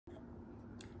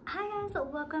Hi guys,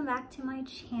 welcome back to my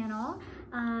channel.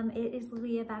 It is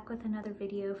Leah back with another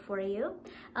video for you.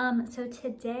 So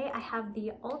today I have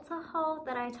the Ulta haul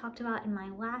that I talked about in my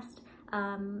last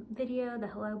video, the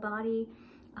Hello Body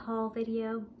haul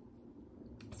video.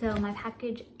 So my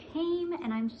package came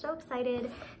and I'm so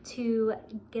excited to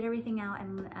get everything out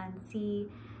and see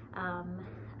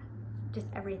just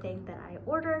everything that I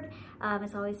ordered.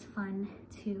 It's always fun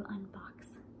to unbox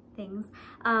things.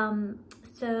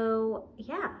 So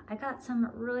yeah, I got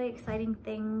some really exciting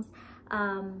things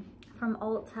from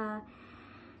Ulta,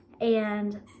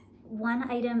 and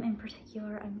one item in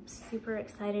particular I'm super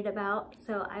excited about,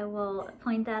 so I will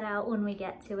point that out when we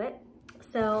get to it.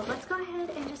 So let's go ahead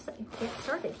and just get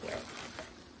started here.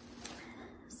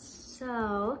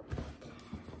 So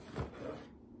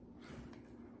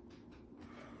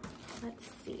let's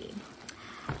see.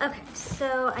 Okay,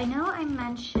 so I know I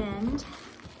mentioned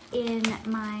in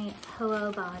my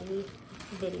Hello Body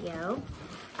video,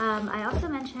 I also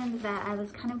mentioned that I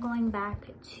was kind of going back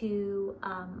to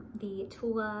the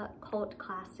Tula Cult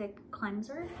Classic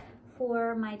Cleanser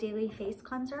for my daily face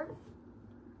cleanser.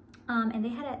 And they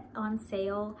had it on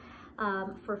sale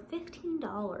for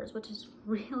 $15, which is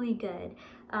really good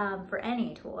for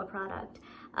any Tula product.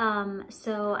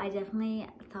 So I definitely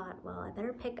thought, well, I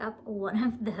better pick up one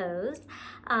of those.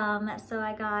 So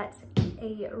I got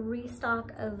a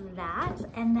restock of that,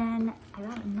 and then I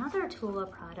got another Tula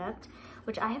product,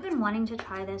 which I have been wanting to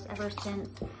try this ever since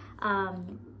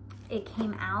it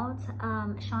came out.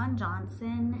 Shawn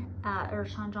Johnson, or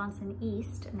Shawn Johnson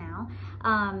East now,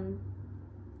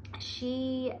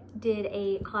 she did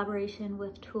a collaboration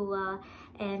with Tula,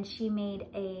 and she made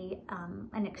a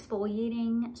an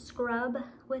exfoliating scrub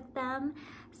with them.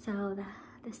 So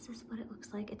this is what it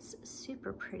looks like. It's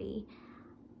super pretty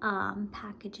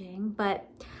packaging, but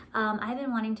I've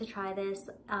been wanting to try this.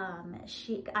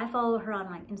 I follow her on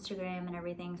like Instagram and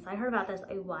everything, so I heard about this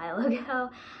a while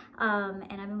ago,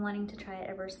 and I've been wanting to try it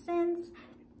ever since,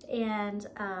 and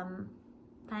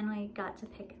finally got to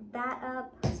pick that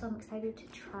up, so I'm excited to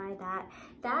try that.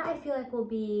 That I feel like will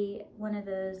be one of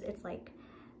those, it's like,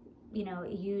 you know,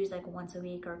 use like once a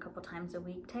week or a couple times a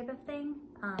week type of thing.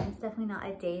 It's definitely not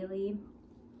a daily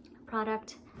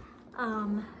product,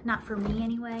 not for me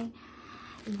anyway.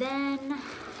 Then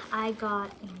I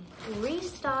got a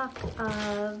restock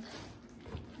of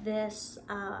this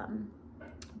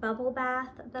bubble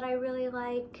bath that I really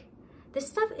like. This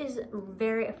stuff is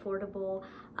very affordable.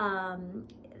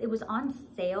 It was on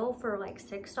sale for like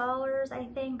 $6, I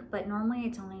think, but normally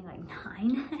it's only like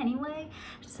 $9 anyway.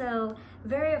 So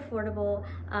very affordable.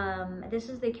 This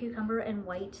is the cucumber and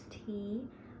white tea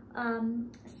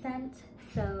scent.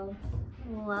 So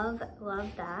love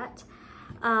that.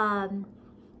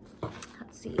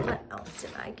 Let's see, what else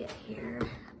did I get here?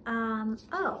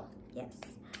 Oh yes,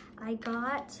 I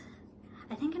got,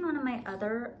 I think in one of my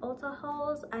other Ulta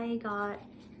hauls, I got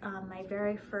my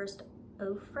very first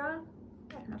Ofra,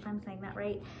 I don't know if I'm saying that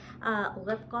right,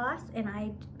 lip gloss, and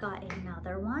I got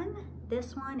another one.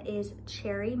 This one is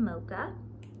Cherry Mocha,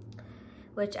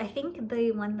 which I think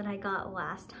the one that I got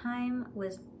last time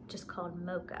was just called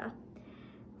Mocha.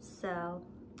 So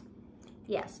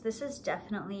yes, this is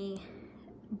definitely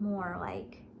more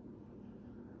like,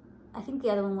 I think the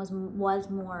other one was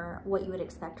more what you would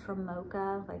expect from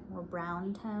Mocha, like more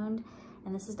brown toned,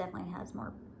 and this is definitely has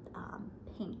more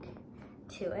pink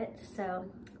to it. So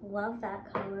love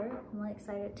that color. I'm really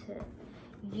excited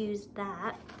to use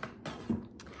that.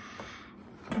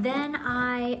 Then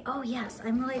oh yes,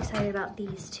 I'm really excited about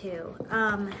these two.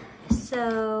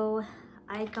 So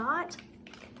I got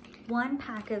one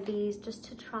pack of these just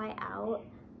to try out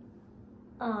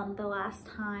the last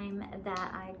time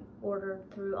that I ordered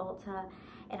through Ulta,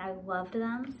 and I loved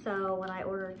them. So when I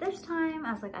ordered this time,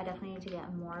 I was like, I definitely need to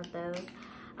get more of those.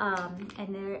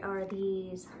 And there are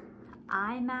these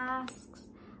eye masks,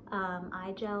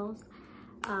 eye gels,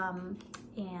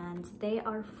 and they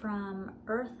are from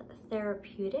Earth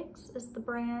Therapeutics is the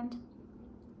brand.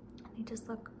 They just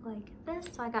look like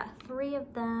this. So I got 3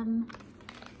 of them.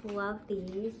 Love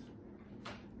these.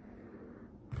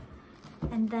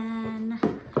 And then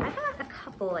I got a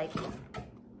couple like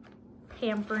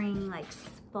pampering, like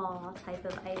spa type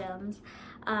of items.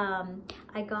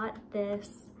 I got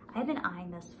this, I've been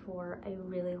eyeing this for a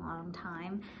really long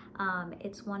time.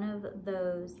 It's one of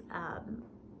those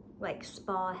like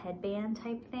spa headband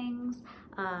type things,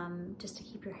 just to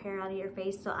keep your hair out of your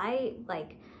face. So I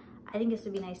think this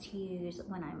would be nice to use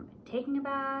when I'm taking a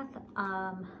bath,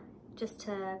 just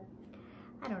to,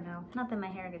 I don't know, not that my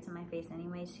hair gets in my face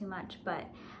anyways too much, but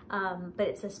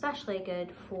it's especially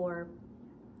good for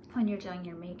when you're doing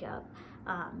your makeup,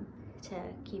 to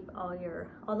keep all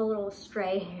the little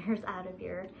stray hairs out of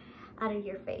your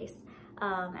face.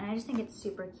 And I just think it's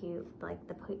super cute, like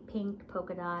the pink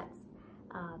polka dots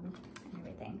and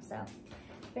everything. So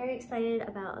very excited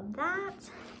about that.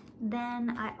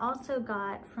 Then I also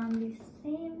got from the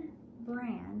same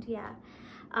brand, yeah,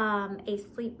 a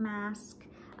sleep mask.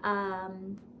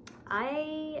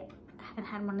 I haven't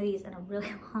had one of these in a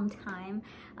really long time.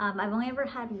 I've only ever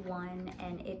had one,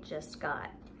 and it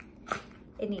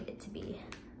needed to be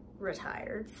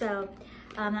retired. So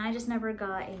I just never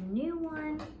got a new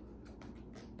one.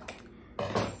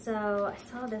 So I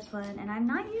saw this one, and I'm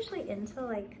not usually into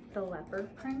like the leopard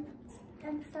prints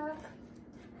and stuff.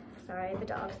 Sorry, the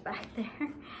dog's back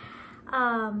there. But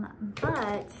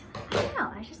I don't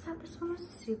know, I just thought this one was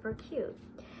super cute.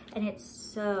 And it's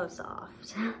so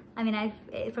soft. I mean,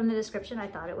 from the description, I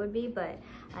thought it would be, but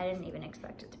I didn't even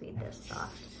expect it to be this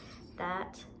soft.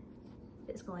 That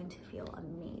is going to feel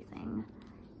amazing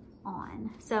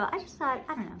on. So I just thought,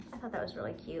 I don't know, I thought that was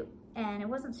really cute. And it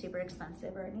wasn't super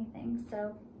expensive or anything,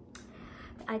 so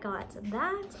I got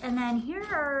that. And then here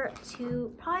are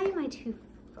probably my two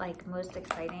like most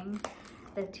exciting,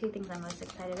 the two things I'm most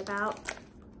excited about.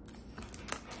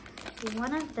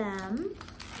 One of them,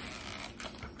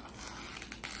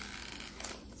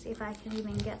 see if I can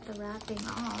even get the wrapping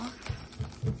off.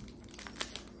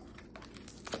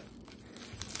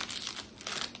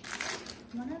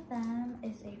 One of them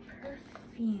is a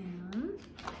perfume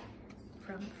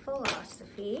from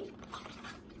Philosophy.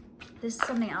 This is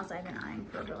something else I've been eyeing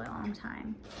for a really long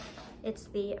time. It's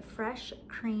the Fresh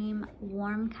Cream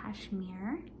Warm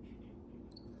Cashmere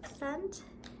scent.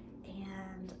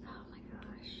 And oh my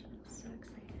gosh, I'm so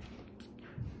excited.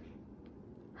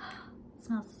 It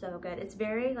smells so good. It's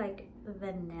very like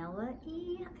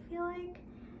vanilla-y, I feel like.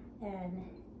 And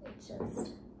it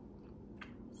just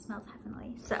smells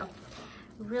heavenly. So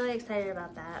really excited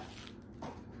about that.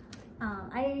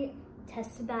 I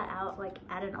tested that out like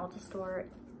at an Ulta store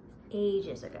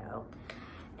ages ago,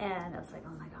 and I was like,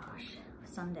 oh my gosh,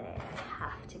 someday I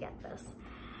have to get this.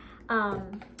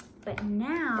 But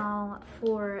now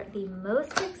for the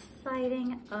most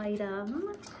exciting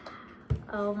item,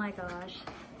 oh my gosh,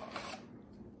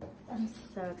 I'm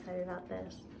so excited about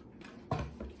this.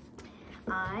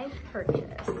 I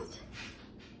purchased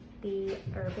the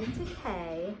Urban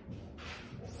Decay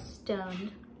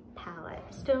Stoned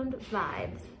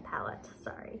Vibes palette,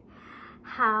 sorry.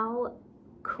 How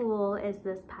cool is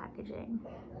this packaging?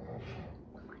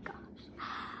 Oh my gosh.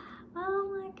 Oh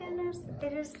my goodness,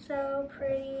 it is so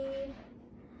pretty.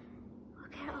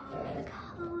 Look at all the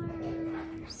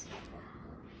colors.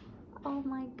 Oh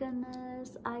my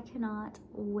goodness, I cannot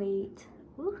wait.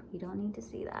 Ooh, you don't need to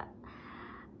see that.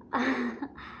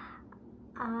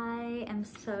 I am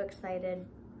so excited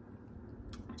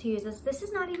to use this. This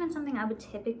is not even something I would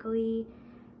typically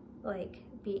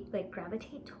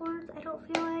gravitate towards, I don't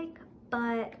feel like,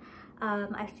 but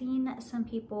I've seen some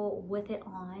people with it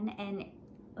on, and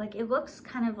like it looks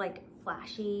kind of like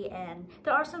flashy, and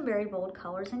there are some very bold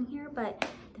colors in here, but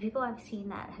the people I've seen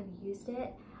that have used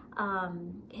it,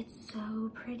 it's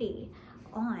so pretty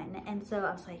on. And so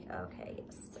I was like, okay,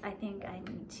 yes, I think I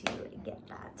need to get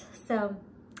that. So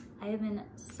I have been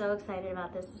so excited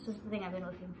about this. This is the thing I've been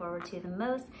looking forward to the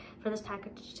most, for this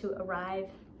package to arrive,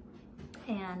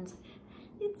 and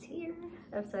it's here.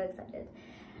 I'm so excited.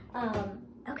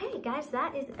 Okay guys,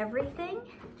 that is everything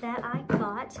that I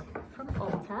got from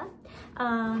Ulta.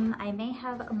 I may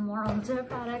have more Ulta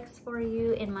products for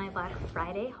you in my Black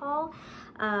Friday haul.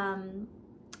 I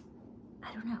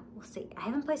don't know, we'll see. I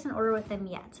haven't placed an order with them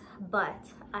yet, but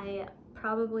I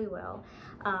probably will.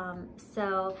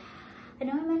 So I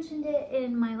know I mentioned it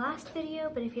in my last video,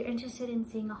 but if you're interested in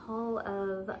seeing a haul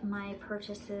of my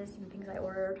purchases and things I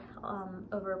ordered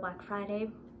over Black Friday,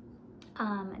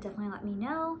 definitely let me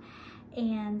know.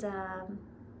 And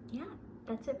yeah,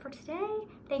 that's it for today.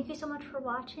 Thank you so much for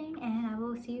watching, and I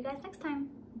will see you guys next time.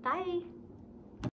 Bye.